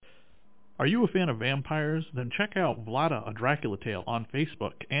Are you a fan of vampires? Then check out Vlada, a Dracula Tale on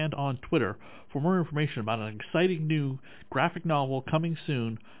Facebook and on Twitter for more information about an exciting new graphic novel coming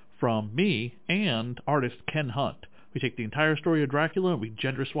soon from me and artist Ken Hunt. We take the entire story of Dracula and we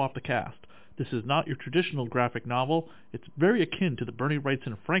gender swap the cast. This is not your traditional graphic novel. It's very akin to the Bernie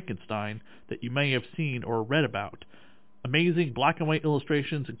Wrightson Frankenstein that you may have seen or read about. Amazing black and white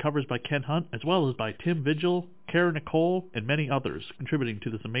illustrations and covers by Ken Hunt, as well as by Tim Vigil, Kara Nicole, and many others contributing to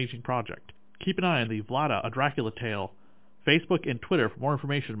this amazing project. Keep an eye on the Vlada, a Dracula Tale, Facebook and Twitter for more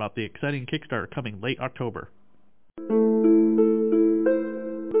information about the exciting Kickstarter coming late October.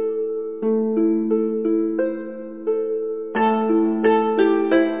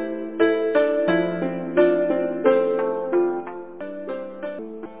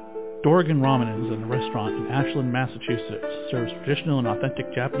 Dorgan Ramen is a restaurant in Ashland, Massachusetts. Serves traditional and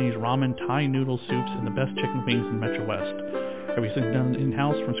authentic Japanese ramen, Thai noodle soups, and the best chicken wings in Metro West. Everything's done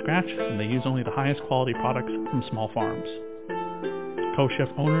in-house from scratch, and they use only the highest quality products from small farms. Co-chef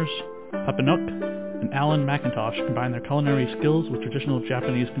owners Papa Nook and Alan McIntosh combine their culinary skills with traditional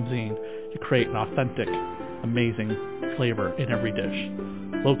Japanese cuisine to create an authentic, amazing flavor in every dish.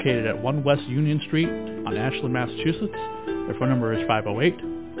 Located at 1 West Union Street on Ashland, Massachusetts, their phone number is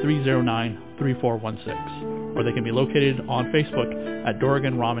 508-309-3416, or they can be located on Facebook at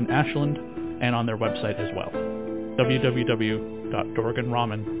Dorgan Ramen Ashland and on their website as well,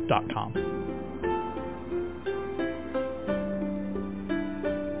 www.dorganramen.com.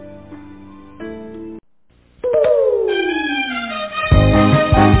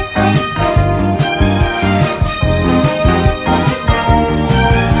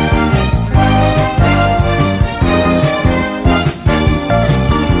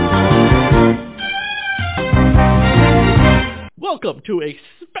 Welcome to a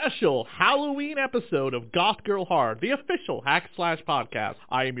special Halloween episode of Goth Girl Hard, the official Hack Slash podcast.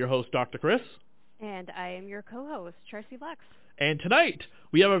 I am your host, Dr. Chris. And I am your co-host, Tracy Lex. And tonight,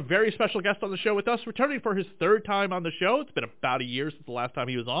 we have a very special guest on the show with us, returning for his third time on the show. It's been about a year since the last time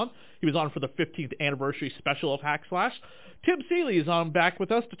he was on. He was on for the 15th anniversary special of Hack Slash. Tim Seeley is on back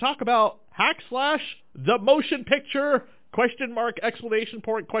with us to talk about Hack Slash, the motion picture, question mark, exclamation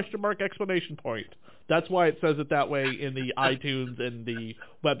point, question mark, exclamation point. That's why it says it that way in the iTunes and the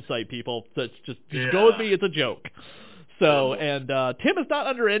website, people. So it's just go with me, it's a joke. So, and Tim is not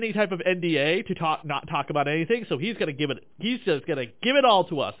under any type of NDA to not talk about anything, so he's just gonna give it all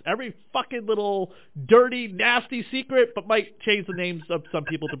to us. Every fucking little dirty, nasty secret, but might change the names of some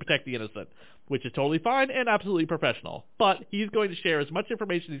people to protect the innocent, which is totally fine and absolutely professional. But he's going to share as much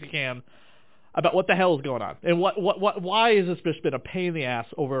information as he can about what the hell is going on and why has this just been a pain in the ass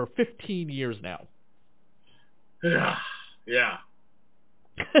over 15 years now. Yeah.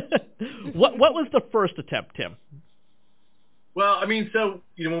 What was the first attempt, Tim? Well, I mean, so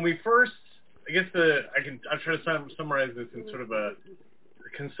when we first, I guess I'll try to summarize this in sort of a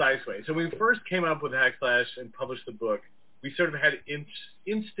concise way. So when we first came up with Hack Slash and published the book, we sort of had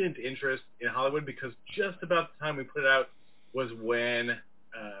instant interest in Hollywood because just about the time we put it out was when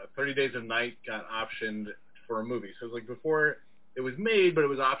 30 Days of Night got optioned for a movie. So it was like before it was made, but it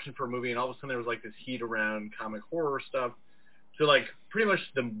was optioned for a movie, and all of a sudden there was like this heat around comic horror stuff. So like pretty much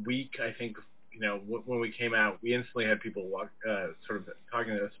the week, I think, when we came out, we instantly had people sort of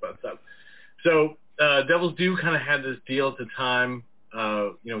talking to us about stuff. So Devil's Due kind of had this deal at the time,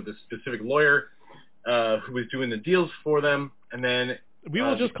 this specific lawyer who was doing the deals for them, and then we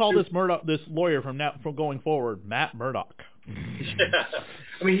will just call this lawyer from going forward, Matt Murdock. Yeah,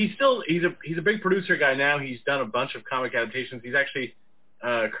 I mean he's a big producer guy now. He's done a bunch of comic adaptations. He's actually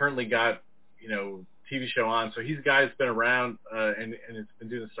currently got TV show on, so he's a guy that's been around and has been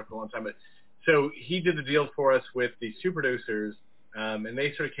doing this stuff for a long time. But so he did the deal for us with the two producers, and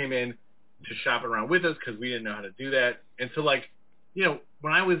they sort of came in to shop it around with us because we didn't know how to do that. And so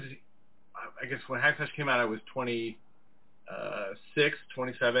when I was, I guess when Hack Slash came out, I was 26,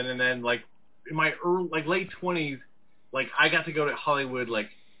 27, and then like in my late 20s. Like, I got to go to Hollywood, like,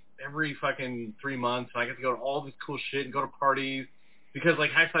 every fucking 3 months, and I got to go to all this cool shit and go to parties, because,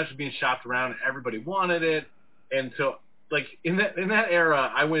 like, Hack Slash was being shopped around, and everybody wanted it, and so, like, in that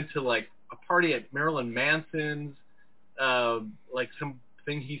era, I went to, like, a party at Marilyn Manson's, like, some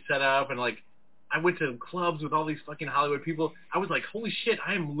thing he set up, and, like, I went to clubs with all these fucking Hollywood people. I was like, holy shit,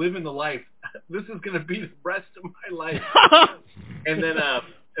 I am living the life. This is going to be the rest of my life. and then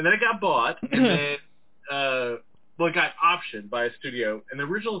it got bought, and then, it got optioned by a studio, and the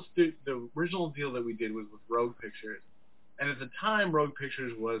original deal that we did was with Rogue Pictures, and at the time, Rogue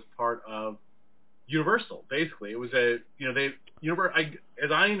Pictures was part of Universal. Basically, it was as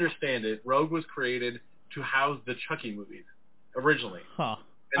I understand it, Rogue was created to house the Chucky movies originally. Huh.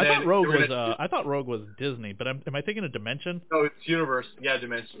 And I thought Rogue was Disney, but am I thinking of Dimension? No, it's Universal. Yeah,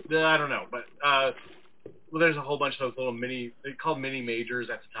 Dimension. I don't know, but well, there's a whole bunch of those little they called mini majors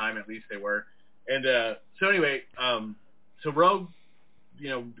at the time, at least they were. And so anyway, so Rogue,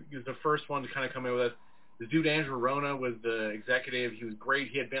 is the first one to kind of come in with us. The dude Andrew Rona was the executive. He was great.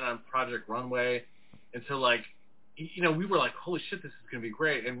 He had been on Project Runway, and so like, we were like, holy shit, this is gonna be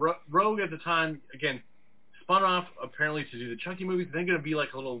great. And Rogue at the time, again, spun off apparently to do the Chucky movies. They're gonna be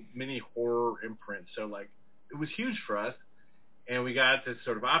like a little mini horror imprint. So like, it was huge for us. And we got this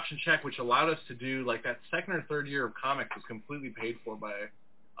sort of option check, which allowed us to do, like, that second or third year of comics was completely paid for by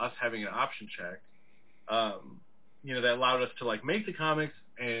us having an option check. That allowed us to, like, make the comics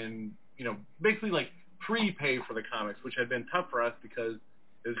and, basically, like, prepay for the comics, which had been tough for us because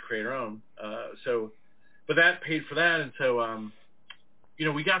it was creator-owned. But that paid for that, and so,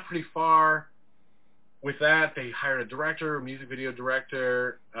 we got pretty far with that. They hired a director, a music video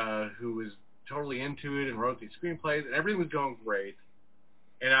director, who was totally into it and wrote these screenplays, and everything was going great.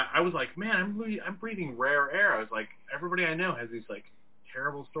 And I was like, man, I'm breathing rare air. I was like, everybody I know has these like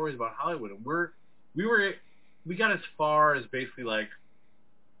terrible stories about Hollywood, and we got as far as basically like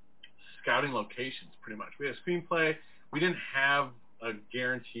scouting locations, pretty much. We had a screenplay. We didn't have a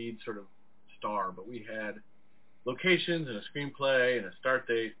guaranteed sort of star, but we had locations and a screenplay and a start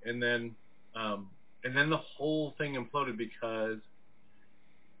date, and then the whole thing imploded because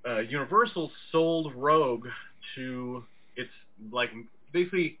Universal sold Rogue to its, like,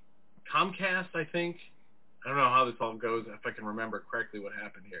 basically Comcast, I think. I don't know how this all goes, if I can remember correctly what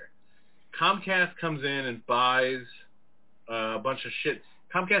happened here. Comcast comes in and buys a bunch of shit.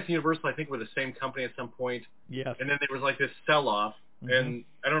 Comcast and Universal, I think, were the same company at some point. Yes. And then there was, like, this sell-off, and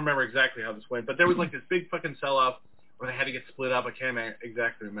I don't remember exactly how this went, but there was, like, this big fucking sell-off where they had to get split up. I can't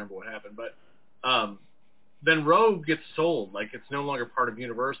exactly remember what happened, but then Rogue gets sold. Like, it's no longer part of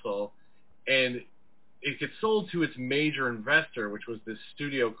Universal, and it gets sold to its major investor, which was this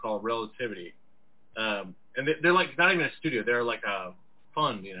studio called Relativity. And they're like not even a studio; they're like a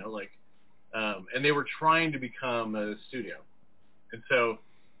fund, and they were trying to become a studio. And so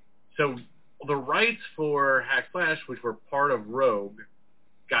the rights for Hack Slash, which were part of Rogue,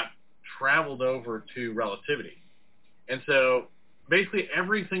 got traveled over to Relativity. And so basically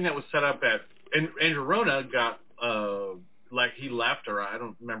everything that was set up at and Andrew Rona got, he left, or I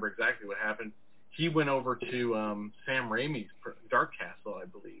don't remember exactly what happened. He went over to Sam Raimi's Dark Castle, I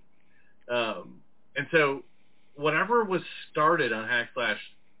believe. And so whatever was started on Hack Slash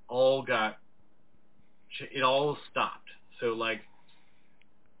it all stopped. So, like,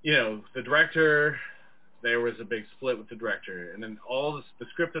 the director, there was a big split with the director. And then all the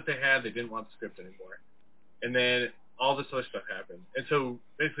script that they had, they didn't want the script anymore. And then all this other stuff happened. And so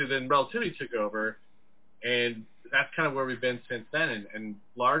basically then Relativity took over, and that's kind of where we've been since then. And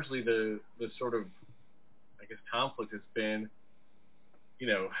largely the sort of, I guess, conflict has been,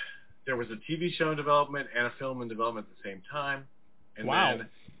 there was a TV show in development and a film in development at the same time. And wow.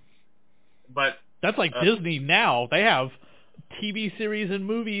 But that's like Disney now. They have TV series and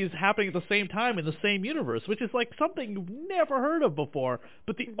movies happening at the same time in the same universe, which is like something you've never heard of before.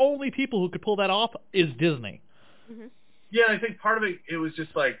 But the only people who could pull that off is Disney. Mm-hmm. Yeah, I think part of it was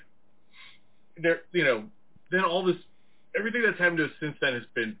just like, then all this, everything that's happened to us since then has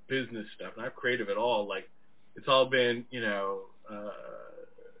been business stuff, not creative at all. Like, it's all been,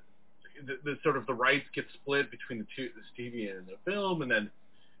 the sort of the rights get split between the TV and the film, and then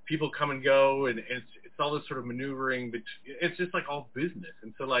people come and go, and it's all this sort of maneuvering. It's just like all business,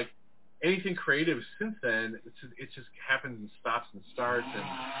 and so like anything creative since then, it just happens and stops and starts.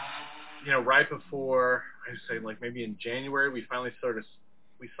 And right before, I say, like, maybe in January, we finally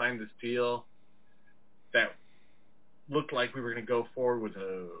we signed this deal that looked like we were going to go forward with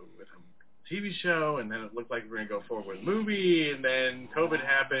a TV show, and then it looked like we were going to go forward with a movie, and then COVID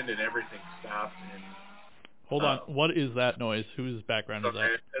happened, and everything stopped. And hold on, what is that noise? Whose background is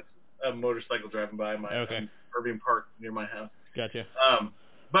that? That's a motorcycle driving by my Irving Park near my house. Gotcha.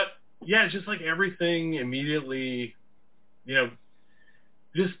 But yeah, it's just like everything immediately,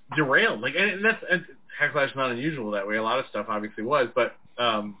 just derailed. Like, and Hack Slash is not unusual that way. A lot of stuff obviously was, but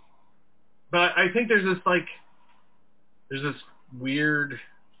I think there's this weird,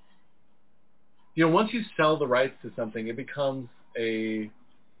 once you sell the rights to something, it becomes it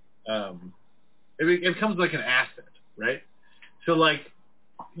becomes like an asset, right? So like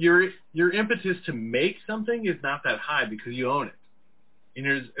your impetus to make something is not that high because you own it,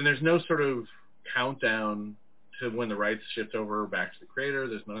 and there's no sort of countdown to when the rights shift over back to the creator.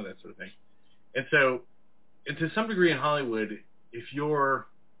 There's none of that sort of thing. And so, and to some degree in Hollywood, if you're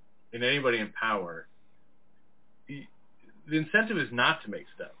anybody in power, the incentive is not to make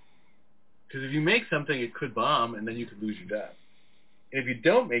stuff. Because if you make something, it could bomb, and then you could lose your job. And if you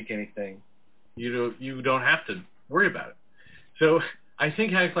don't make anything, you don't have to worry about it. So I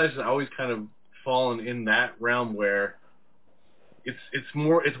think Hack Slash has always kind of fallen in that realm where it's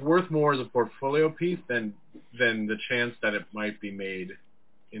worth more as a portfolio piece than the chance that it might be made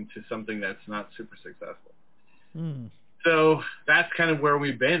into something that's not super successful. So that's kind of where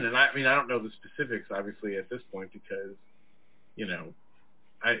we've been. And I mean, I don't know the specifics obviously at this point because, you know,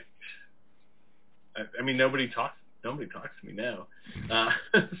 I mean nobody talks to me now.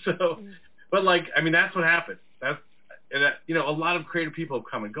 So, but like, I mean, that's what happened. You know, a lot of creative people have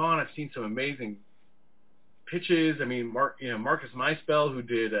come and gone. I've seen some amazing pitches. I mean, Marcus Myspell, who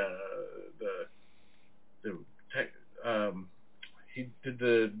did he did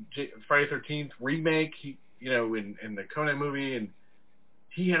the Friday 13th remake. He, you know, in the Conan movie, and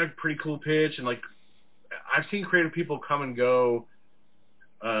he had a pretty cool pitch. And like, I've seen creative people come and go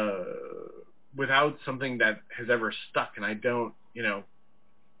without something that has ever stuck. And I don't, you know,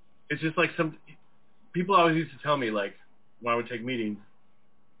 it's just like some people always used to tell me, like, when I would take meetings,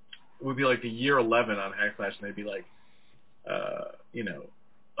 it would be like the year 11 on Hack Slash, and they'd be like, you know,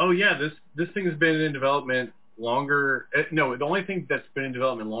 oh yeah, this thing has been in development longer. No, the only thing that's been in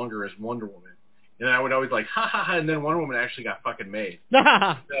development longer is Wonder Woman. And I would always like, ha ha ha, and then Wonder Woman actually got fucking made. So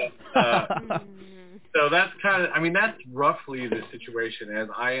that's kind of, I mean, that's roughly the situation as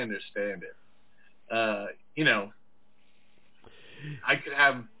I understand it. You know, I could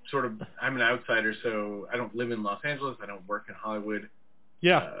have sort of, I'm an outsider, so I don't live in Los Angeles. I don't work in Hollywood.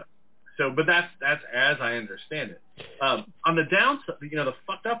 Yeah. But that's as I understand it. On the downside, you know, the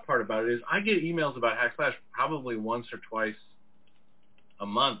fucked up part about it is I get emails about Hack Slash probably once or twice a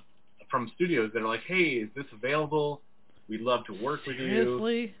month from studios that are like, hey, is this available? We'd love to work with you.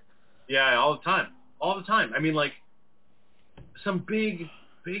 Seriously? Yeah, all the time. I mean, like, some big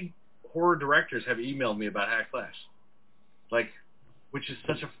horror directors have emailed me about Hack Slash. Like, which is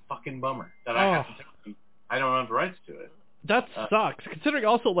such a fucking bummer that I have to tell them I don't have the rights to it. That sucks, considering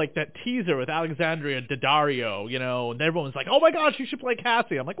also, like, that teaser with Alexandria Daddario, you know, and everyone's like, oh my gosh, you should play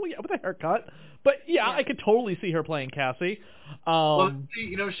Cassie. I'm like, well, yeah, with a haircut. But, yeah, I could totally see her playing Cassie. Well,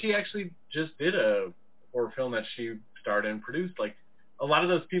 you know, she actually just did a horror film that she starred and produced. Like, a lot of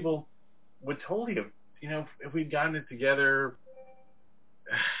those people would totally have, you know, if we'd gotten it together.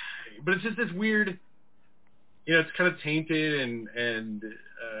 But it's just this weird, you know, it's kind of tainted and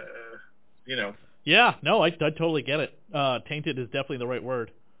you know. Yeah, no, I totally get it. Tainted is definitely the right word.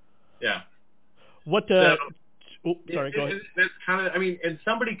 Yeah. What? So, sorry, go ahead. That's kind of. I mean, and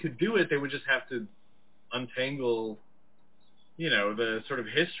somebody could do it. They would just have to untangle, you know, the sort of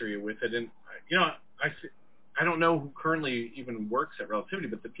history with it. And you know, I don't know who currently even works at Relativity,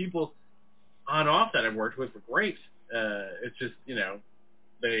 but the people on and off that I've worked with were great. It's just, you know,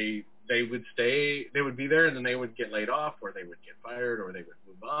 they would stay, they would be there, and then they would get laid off, or they would get fired, or they would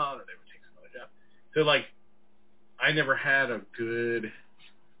move on, or they would take some other job. So, like, I never had a good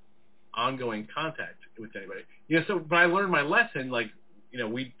ongoing contact with anybody. You know, so when I learned my lesson, like, you know,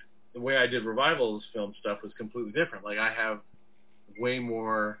 the way I did Revival's film stuff was completely different. Like, I have way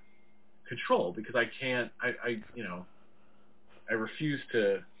more control because I can't, you know, I refuse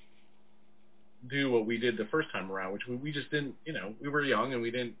to do what we did the first time around, which we just didn't, you know, we were young and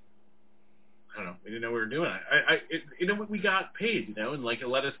we didn't know what we were doing. You know, we got paid, you know, and like it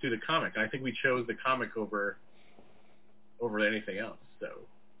let us do the comic. And I think we chose the comic over anything else. So,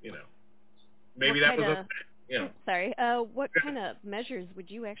 you know, maybe that was okay. You know. Sorry. What kind of measures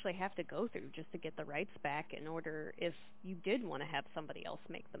would you actually have to go through just to get the rights back in order if you did want to have somebody else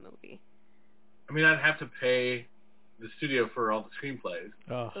make the movie? I mean, I'd have to pay the studio for all the screenplays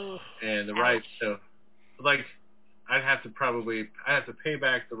and the rights. So, like, I'd have to pay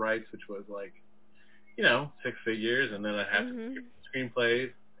back the rights, which was like, you know, 6 figures, and then I'd have to get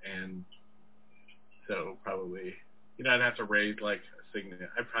screenplays, and so probably, you know, I'd have to raise like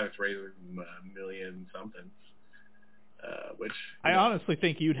I'd probably have to raise $1 million something, which I honestly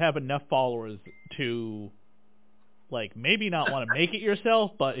think you'd have enough followers to, like, maybe not want to make it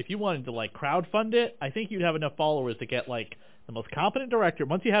yourself, but if you wanted to, like, crowdfund it, I think you'd have enough followers to get, like, the most competent director,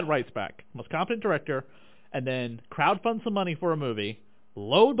 once you had rights back, most competent director, and then crowdfund some money for a movie,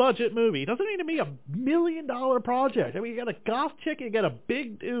 low-budget movie. It doesn't need to be $1 million project. I mean, you got a goth chick, you got a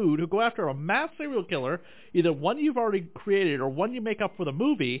big dude who go after a mass serial killer, either one you've already created or one you make up for the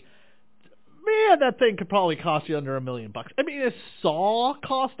movie. Man, that thing could probably cost you under $1 million. I mean, if Saw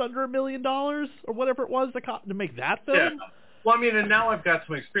cost under $1 million or whatever it was to make that film. Yeah. Well, I mean, and now I've got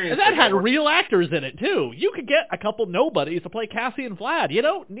some experience. And that had real actors in it too. You could get a couple nobodies to play Cassie and Vlad. You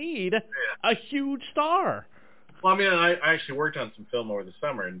don't need a huge star. Well, I mean, I actually worked on some film over the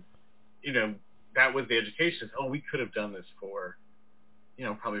summer, and you know, that was the education. Oh, we could have done this for, you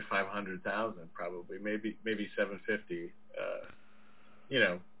know, probably 500,000, probably maybe 750. You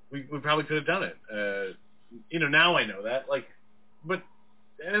know, we probably could have done it. You know, now I know that. Like, but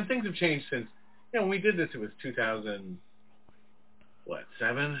and things have changed since. You know, when we did this, it was 2007,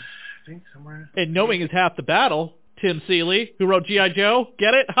 I think, somewhere. And knowing is half the battle. Tim Seeley, who wrote G.I. Joe,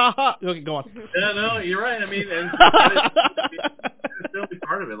 get it? Ha ha. Okay, go on. Yeah, no, you're right. I mean, and it's really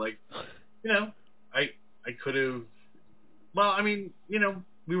part of it. Like, you know, I could have. Well, I mean, you know,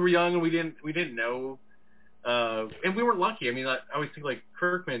 we were young and we didn't know, and we were lucky. I mean, I always think like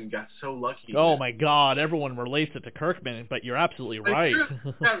Kirkman got so lucky. Oh my God, everyone relates it to Kirkman, but you're absolutely right.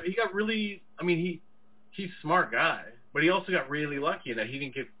 He got really. I mean, he's a smart guy, but he also got really lucky in that he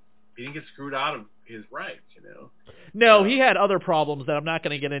didn't get screwed out of his rights. You know. No, he had other problems that I'm not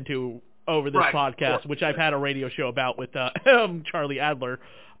going to get into over this podcast, which I've had a radio show about with Charlie Adler,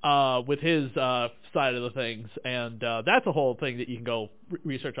 with his side of the things, and that's a whole thing that you can go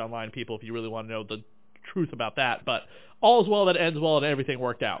research online, people, if you really want to know the truth about that. But all's well that ends well, and everything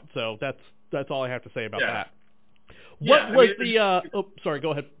worked out. So that's all I have to say about that. What was oh, sorry,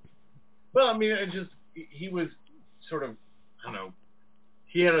 go ahead. Well, I mean, he was sort of, I don't know,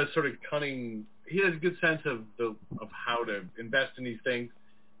 he had a sort of cunning. He had a good sense of how to invest in these things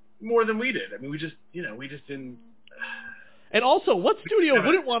more than we did. I mean, we just didn't. And also, what studio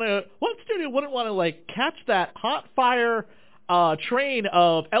wouldn't want to like catch that hot fire train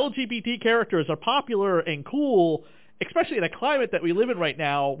of LGBT characters are popular and cool, especially in a climate that we live in right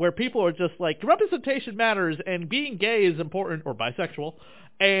now, where people are just like, representation matters and being gay is important, or bisexual,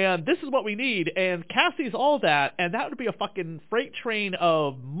 and this is what we need, and Cassie's all that, and that would be a fucking freight train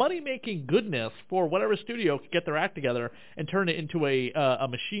of money-making goodness for whatever studio could get their act together and turn it into a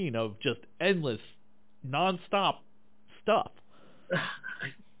machine of just endless, non-stop stuff.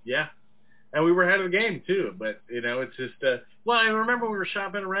 Yeah. And we were ahead of the game, too, but, you know, it's just, well, I remember we were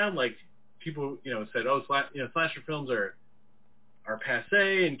shopping around, like, people, you know, said, oh, slasher films are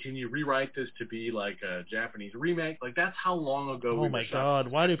passe, and can you rewrite this to be like a Japanese remake? Like, that's how long ago we were. Oh my God,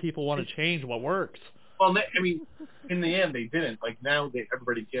 why do people want to change what works? Well, I mean, in the end, they didn't. Like, now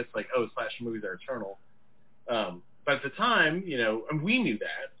everybody gets like, oh, slasher movies are eternal. But at the time, you know, and we knew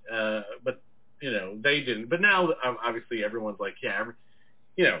that, but, you know, they didn't. But now, obviously, everyone's like, yeah,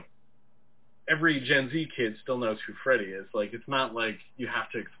 you know, every Gen Z kid still knows who Freddy is. Like, it's not like you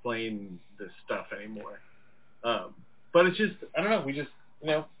have to explain this stuff anymore. But it's just, I don't know, we just, you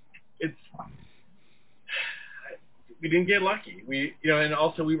know, we didn't get lucky. You know, and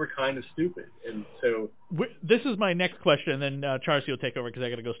also we were kind of stupid. And so... This is my next question, and then Charles will take over because I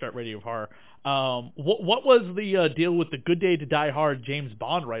got to go start Radio of Horror. What was the deal with the Good Day to Die Hard James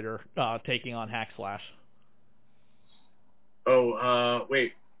Bond writer taking on Hack Slash? Oh,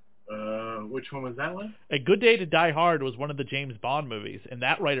 wait. Which one was that one? A Good Day to Die Hard was one of the James Bond movies, and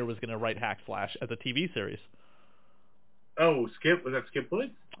that writer was going to write Hack Slash as a TV series. Oh, Skip? Was that Skip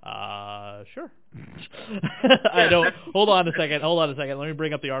Woods? Sure. I don't. Hold on a second. Let me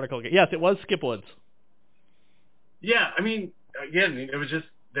bring up the article again. Yes, it was Skip Woods. Yeah, I mean, again, it was just,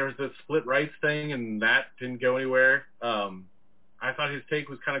 there was the split rights thing, and that didn't go anywhere. I thought his take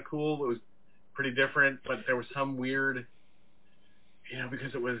was kind of cool. It was pretty different, but there was some weird, you know,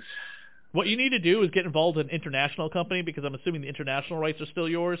 because it was... What you need to do is get involved in an international company, because I'm assuming the international rights are still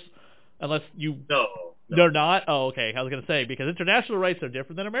yours, unless you... No. They're not? Oh, okay. I was going to say, because international rights are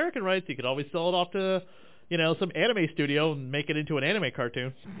different than American rights. You could always sell it off to, you know, some anime studio and make it into an anime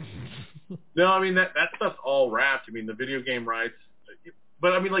cartoon. No, I mean, that stuff's all wrapped. I mean, the video game rights.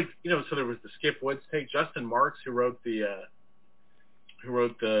 But, I mean, like, you know, so there was the Skip Woods take. Justin Marks, who wrote the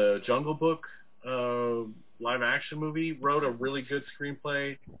Jungle Book live-action movie, wrote a really good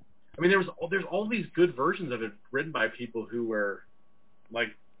screenplay. I mean, there's all these good versions of it written by people who were,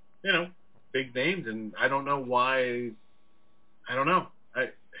 like, you know, big names, and I don't know why. I don't know.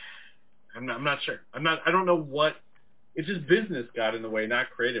 I'm not sure. I don't know what. It's just business got in the way, not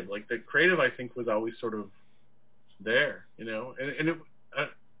creative. Like, the creative, I think, was always sort of there, you know. And it,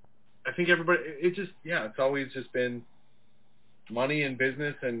 I think everybody. It just, yeah, it's always just been money and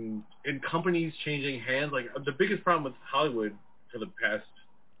business and companies changing hands. Like, the biggest problem with Hollywood for the past,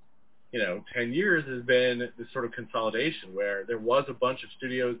 you know, 10 years has been this sort of consolidation where there was a bunch of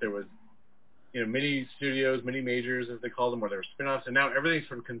studios. There was, you know, mini studios, mini majors, as they call them, where there were spin-offs, and now everything's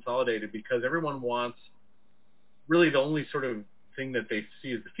sort of consolidated because everyone wants, really the only sort of thing that they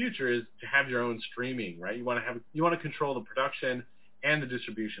see as the future is to have your own streaming, right? You want to control the production and the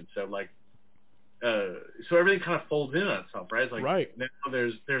distribution. So, like, so everything kind of folds in on itself, right? It's like Right. now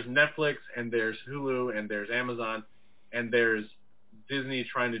there's Netflix and there's Hulu and there's Amazon and there's Disney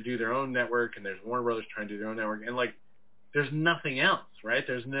trying to do their own network and there's Warner Brothers trying to do their own network, and like there's nothing else, right?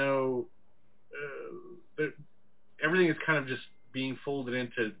 There's no everything is kind of just being folded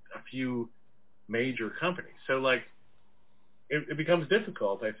into a few major companies. So like it becomes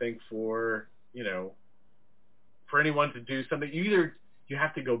difficult, I think, for for anyone to do something. Either you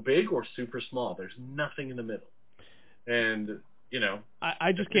have to go big or super small. There's nothing in the middle. And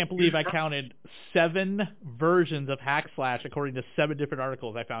I just can't believe I counted 7 versions of Hack Slash according to 7 different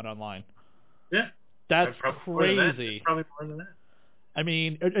articles I found online. Yeah. That's crazy. Probably more than that. I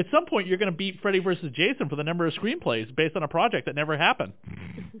mean, at some point you're going to beat Freddy versus Jason for the number of screenplays based on a project that never happened.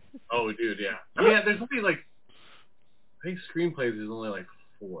 Oh, dude, yeah. I mean, there's only like, I think screenplays is only like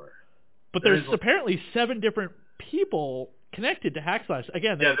 4. But there's apparently 7 different people connected to Hack Slash.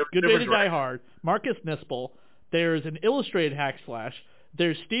 Again, there's Good Day to Die Hard, Marcus Nispel. There's an illustrated Hack Slash.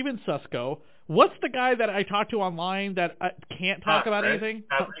 There's Steven Susko. What's the guy that I talked to online that can't talk about anything?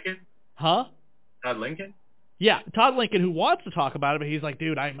 Todd Lincoln? Huh? Todd Lincoln? Yeah, Todd Lincoln, who wants to talk about it, but he's like,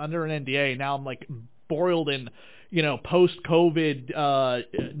 dude, I'm under an NDA. Now I'm like boiled in,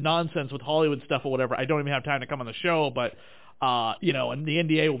 post-COVID nonsense with Hollywood stuff or whatever. I don't even have time to come on the show, but, and the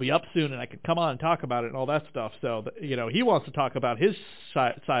NDA will be up soon and I can come on and talk about it and all that stuff. So, he wants to talk about his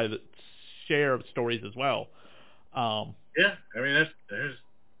side of the share of stories as well. Yeah, I mean,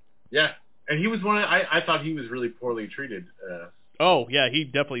 and he was I thought he was really poorly treated. Oh, yeah, he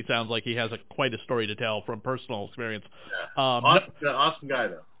definitely sounds like he has quite a story to tell from personal experience. Yeah. Awesome guy,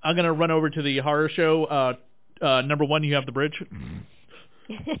 though. I'm going to run over to the horror show. Number 1, you have the bridge.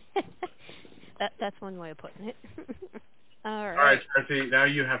 That's one way of putting it. All right. All right, Tracy, now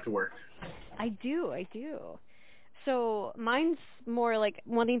you have to work. I do. So mine's more like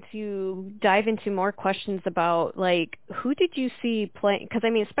wanting to dive into more questions about, like, who did you see playing? Because, I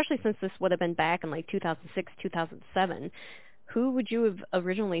mean, especially since this would have been back in, like, 2006, 2007, who would you have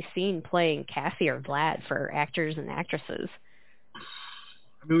originally seen playing Cassie or Vlad for actors and actresses?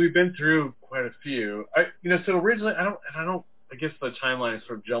 I mean, we've been through quite a few. So originally, I guess the timeline is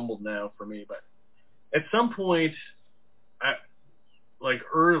sort of jumbled now for me, but at some point,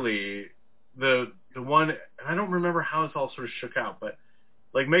 early, the one, and I don't remember how this all sort of shook out, but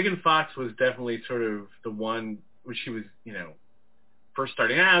like Megan Fox was definitely sort of the one when she was, first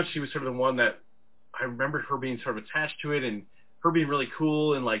starting out. She was sort of the one that I remembered her being sort of attached to it and her being really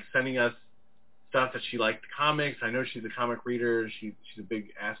cool and like sending us stuff that she liked, the comics. I know she's a comic reader. She's a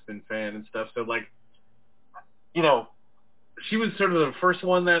big Aspen fan and stuff. So like, she was sort of the first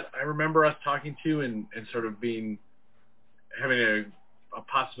one that I remember us talking to and sort of having a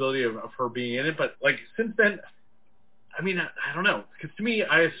possibility of her being in it. But like since then, I mean, I don't know, because to me,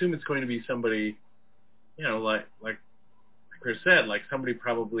 I assume it's going to be somebody, like Chris said, like somebody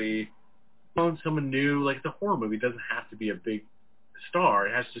probably someone new. Like the horror movie doesn't have to be a big star.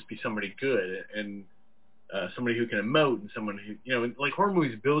 It has to just be somebody good and somebody who can emote and someone who, like horror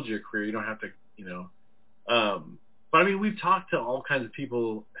movies build your career. You don't have to, but I mean, we've talked to all kinds of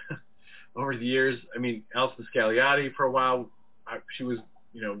people over the years. I mean, Alison Scagliotti for a while, she was,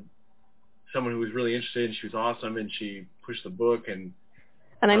 someone who was really interested and she was awesome and she pushed the book and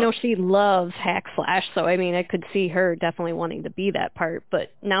I know she loves Hack Slash, so I mean, I could see her definitely wanting to be that part,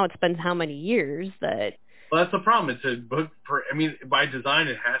 but now it's been how many years that... Well, that's the problem. It's a book I mean, by design,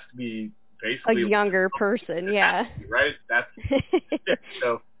 it has to be basically... a younger person, yeah. Right? That's it.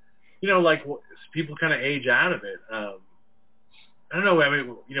 So, like, people kind of age out of it. I don't know. I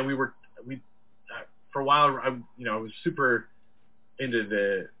mean, for a while, I was super into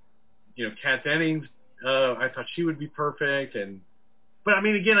the, Kat Dennings. I thought she would be perfect. But I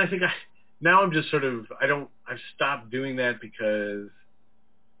mean, again, I think now I'm just sort of, I've stopped doing that because...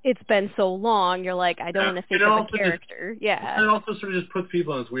 It's been so long, you're like, I don't want to think of a character. Yeah. It also sort of just puts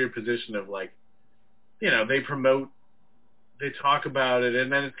people in this weird position of like, they promote, they talk about it,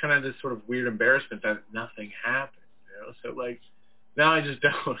 and then it's kind of this sort of weird embarrassment that nothing happened, So like, now I just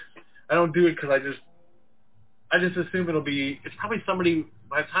don't do it because I just assume it's probably somebody,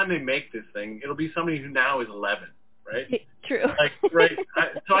 by the time they make this thing, it'll be somebody who now is 11, right? True. Like, right.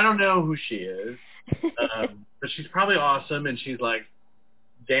 So I don't know who she is, but she's probably awesome, and she's like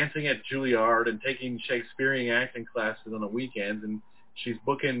dancing at Juilliard and taking Shakespearean acting classes on the weekends, and she's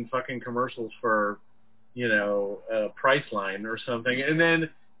booking fucking commercials for, Priceline or something, and then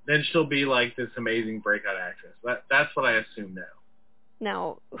she'll be like this amazing breakout actress. That's what I assume now.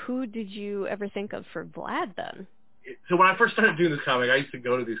 Now, who did you ever think of for Vlad then? So when I first started doing this comic, I used to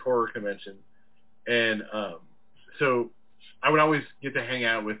go to these horror conventions, and so I would always get to hang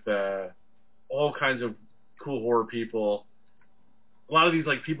out with all kinds of cool horror people. A lot of these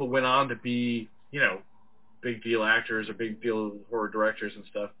like people went on to be, big deal actors or big deal horror directors and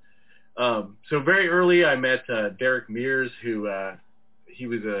stuff. So very early, I met Derek Mears, who he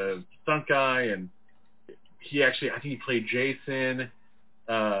was a stunt guy, and he actually, I think he played Jason,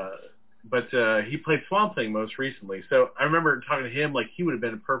 but he played Swamp Thing most recently. So I remember talking to him, like he would have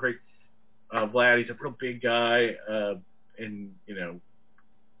been a perfect Vlad. He's a real big guy, and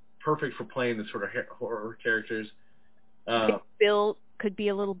perfect for playing the sort of horror characters. Bill could be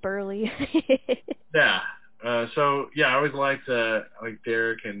a little burly. Yeah. So yeah, I always liked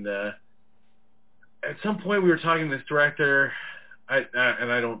Derek, and at some point we were talking to this director,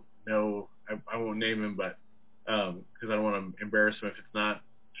 and I don't know, I won't name him, but because I don't want to embarrass him if it's not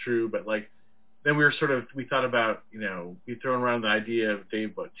true, but like then we thought about, we thrown around the idea of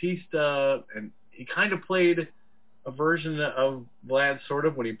Dave Bautista, and he kind of played a version of Vlad sort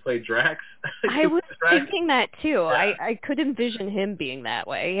of when he played Drax. I was thinking that too. Yeah. I could envision him being that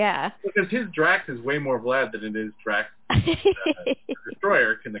way, yeah. Because his Drax is way more Vlad than it is Drax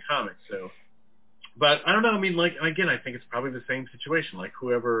Destroyer in the comics. So, but I don't know. I mean, like, again, I think it's probably the same situation. Like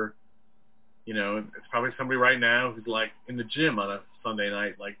whoever, it's probably somebody right now who's like in the gym on a Sunday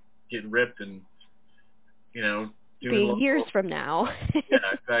night, like getting ripped and, doing being years from now. Yeah,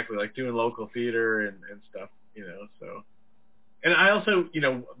 exactly. Like doing local theater and stuff. So, and I also,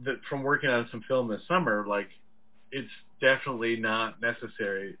 from working on some film this summer, like, it's definitely not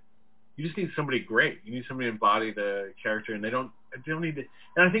necessary. You just need somebody great. You need somebody to embody the character, and they don't need to.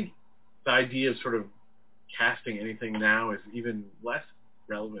 And I think the idea of sort of casting anything now is even less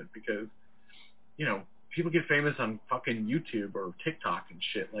relevant because, people get famous on fucking YouTube or TikTok and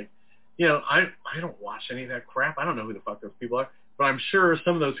shit. Like, I don't watch any of that crap. I don't know who the fuck those people are, but I'm sure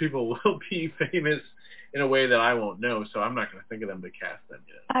some of those people will be famous in a way that I won't know, so I'm not going to think of them to cast them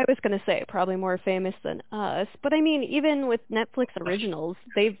yet. I was going to say, probably more famous than us. But I mean, even with Netflix originals,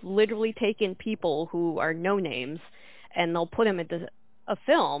 they've literally taken people who are no-names, and they'll put them into a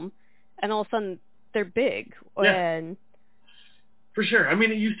film, and all of a sudden, they're big. Yeah. And for sure. I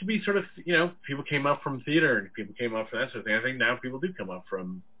mean, it used to be sort of, people came up from theater, and people came up from that sort of thing. I think now people do come up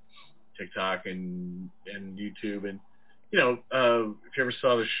from TikTok and YouTube. And, if you ever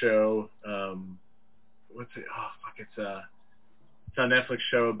saw the show, what's it? Oh fuck! It's a Netflix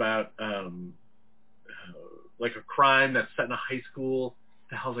show about like a crime that's set in a high school.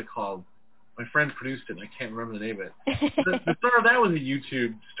 What the hell's it called? My friend produced it, and I can't remember the name of it. The star of that was a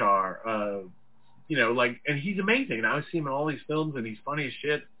YouTube star. And he's amazing. And I always see him in all these films, and he's funny as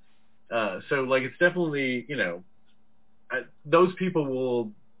shit. So like, it's definitely those people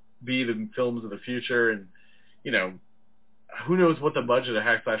will be the films of the future, and who knows what the budget of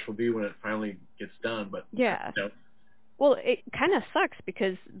Hackslash will be when it finally gets done, but yeah. Well, it kind of sucks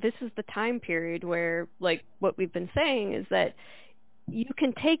because this is the time period where, like, what we've been saying is that you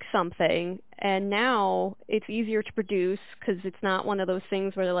can take something and now it's easier to produce because it's not one of those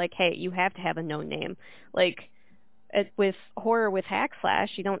things where they're like, hey, you have to have a known name. Like, with horror with Hackslash,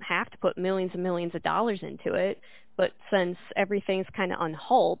 you don't have to put millions and millions of dollars into it, but since everything's kind of on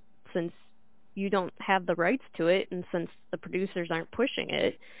halt, since you don't have the rights to it, and since the producers aren't pushing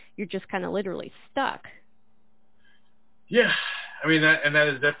it, you're just kind of literally stuck. Yeah, I mean that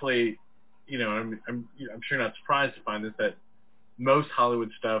is definitely, I'm sure you're not surprised to find this, that most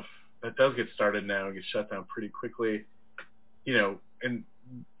Hollywood stuff that does get started now gets shut down pretty quickly. And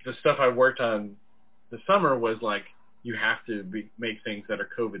the stuff I worked on this summer was like, you have to make things that are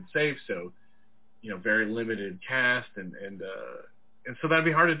COVID safe, so very limited cast and so that'd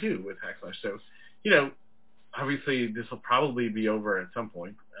be hard to do with Hackslash. So, obviously this will probably be over at some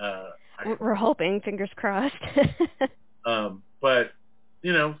point. We're hoping, fingers crossed. But,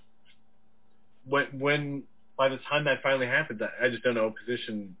 when by the time that finally happens, I just don't know what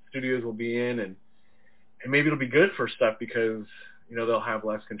position studios will be in, and maybe it'll be good for stuff because, they'll have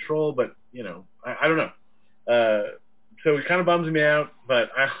less control, but, I don't know. So it kind of bums me out,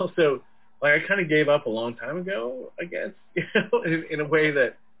 but I also, I kind of gave up a long time ago, I guess, in a way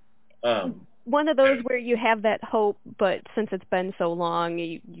that... one of those where you have that hope, but since it's been so long,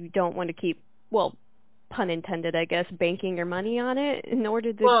 you don't want to keep, well, pun intended, I guess, banking your money on it in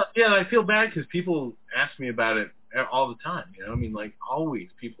order to... Well, yeah, I feel bad because people ask me about it all the time, I mean, like, always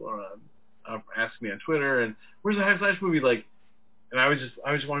people are asking me on Twitter, and where's the Hackslash movie? Like, and I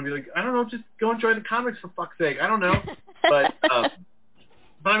just want to be like, I don't know, just go enjoy the comics for fuck's sake. I don't know. But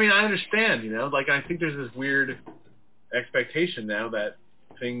I mean, I understand, like, I think there's this weird expectation now that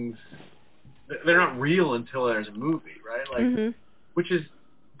things, they're not real until there's a movie, right? Like, which is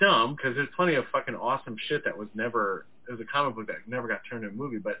dumb because there's plenty of fucking awesome shit that was never, it was a comic book that never got turned into a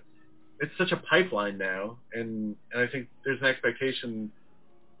movie, but it's such a pipeline now, and I think there's an expectation,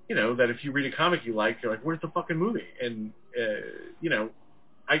 you know, that if you read a comic you like, you're like, where's the fucking movie? And you know,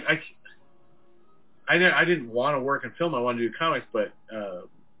 I didn't want to work in film. I wanted to do comics, but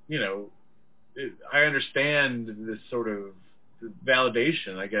you know, I understand this sort of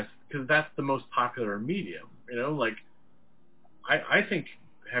validation, I guess, because that's the most popular medium. You know, like I think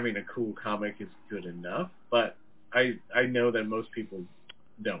having a cool comic is good enough, but I know that most people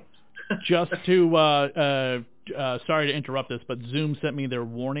don't. Just to sorry to interrupt this, but Zoom sent me their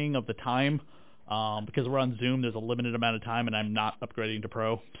warning of the time. Because we're on Zoom, there's a limited amount of time, and I'm not upgrading to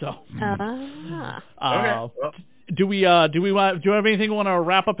Pro. So, Okay. Well. do you have anything you want to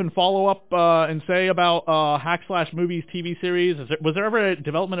wrap up and follow up and say about Hack/Movies TV series? Was there ever a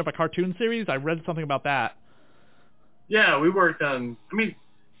development of a cartoon series? I read something about that. Yeah, we worked on. I mean,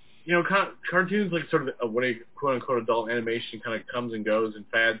 you know, cartoons like sort of what a quote unquote adult animation kind of comes and goes and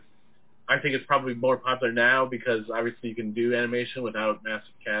fads. I think it's probably more popular now because obviously you can do animation without a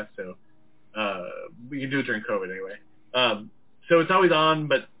massive cast, so. We can do it during COVID anyway. So it's always on,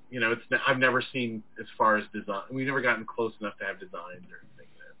 but you know, I've never seen as far as design. We've never gotten close enough to have designs or anything like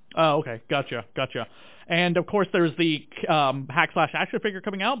that. Oh, okay, gotcha. And of course, there's the Hack/action figure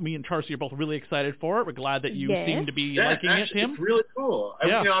coming out. Me and Charcy are both really excited for it. We're glad that you seem to be liking it, Tim. It's really cool.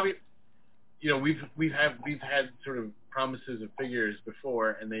 Yeah. We've had sort of promises of figures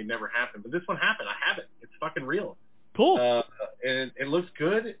before, and they never happened. But this one happened. I have it. It's fucking real. Cool. And it looks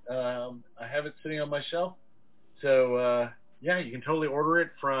good. I have it sitting on my shelf. So, yeah, you can totally order it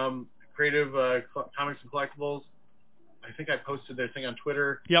from Creative Comics and Collectibles. I think I posted their thing on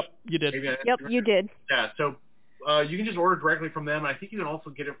Twitter. Yep, you did. Yep, you did. Yeah, so you can just order directly from them. I think you can also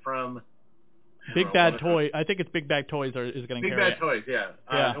get it from... Big Bad Toy. I think it's Big Bag Toys is going to carry it. Big Bad Toys, yeah.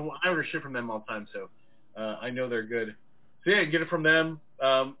 And I order shit from them all the time, so I know they're good. So, yeah, get it from them.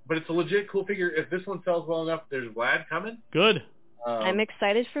 But it's a legit cool figure. If this one sells well enough, there's Vlad coming. Good. I'm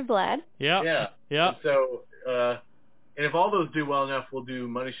excited for Vlad. Yeah. And so, and if all those do well enough, we'll do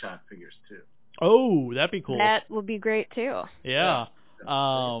Money Shot figures too. Oh, that'd be cool. That would be great too. Yeah.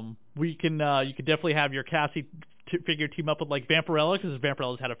 We can. You could definitely have your Cassie figure team up with like Vampirella, because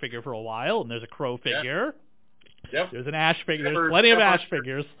Vampirella's had a figure for a while, and there's a Crow figure. Yep. There's an Ash figure. There's plenty of Ash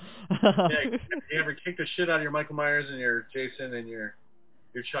figures. You ever kick the shit out of your Michael Myers and your Jason and your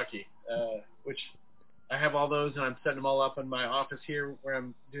Chucky, which I have all those, and I'm setting them all up in my office here where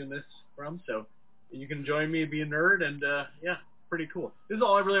I'm doing this from. So you can join me and be a nerd, and yeah, pretty cool. This is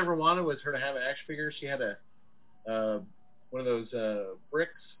all I really ever wanted, was her to have an action figure. She had a one of those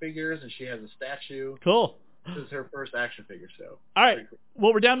bricks figures, and she has a statue. Cool. This is her first action figure, so. All right. Cool.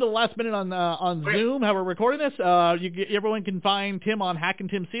 Well, we're down to the last minute on Zoom, how we're recording this. Everyone can find Tim on Hack and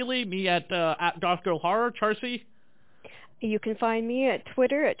Tim Seeley, me at Goth Girl Horror. Charcy? You can find me at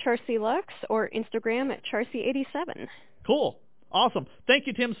Twitter at CharcyLux or Instagram at Charcy87. Cool. Awesome. Thank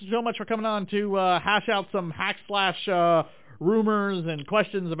you, Tim, so much for coming on to hash out some hack / rumors and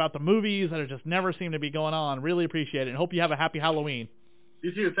questions about the movies that just never seem to be going on. Really appreciate it, and hope you have a happy Halloween.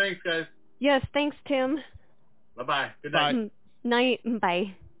 You too. Thanks, guys. Yes, thanks, Tim. Bye-bye. Good night. Bye. Night.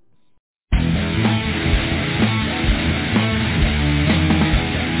 Bye.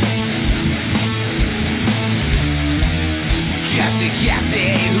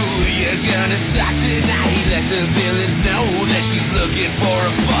 Kathy, who you gonna stop tonight? Let the villain know that she's looking for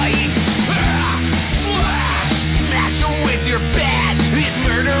a fight. Smash her with your bat. These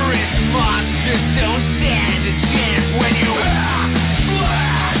murderous monsters don't stand a chance when you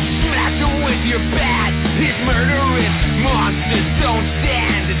smash her with your bat. These murderous monsters don't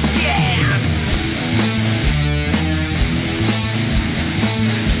stand a chance.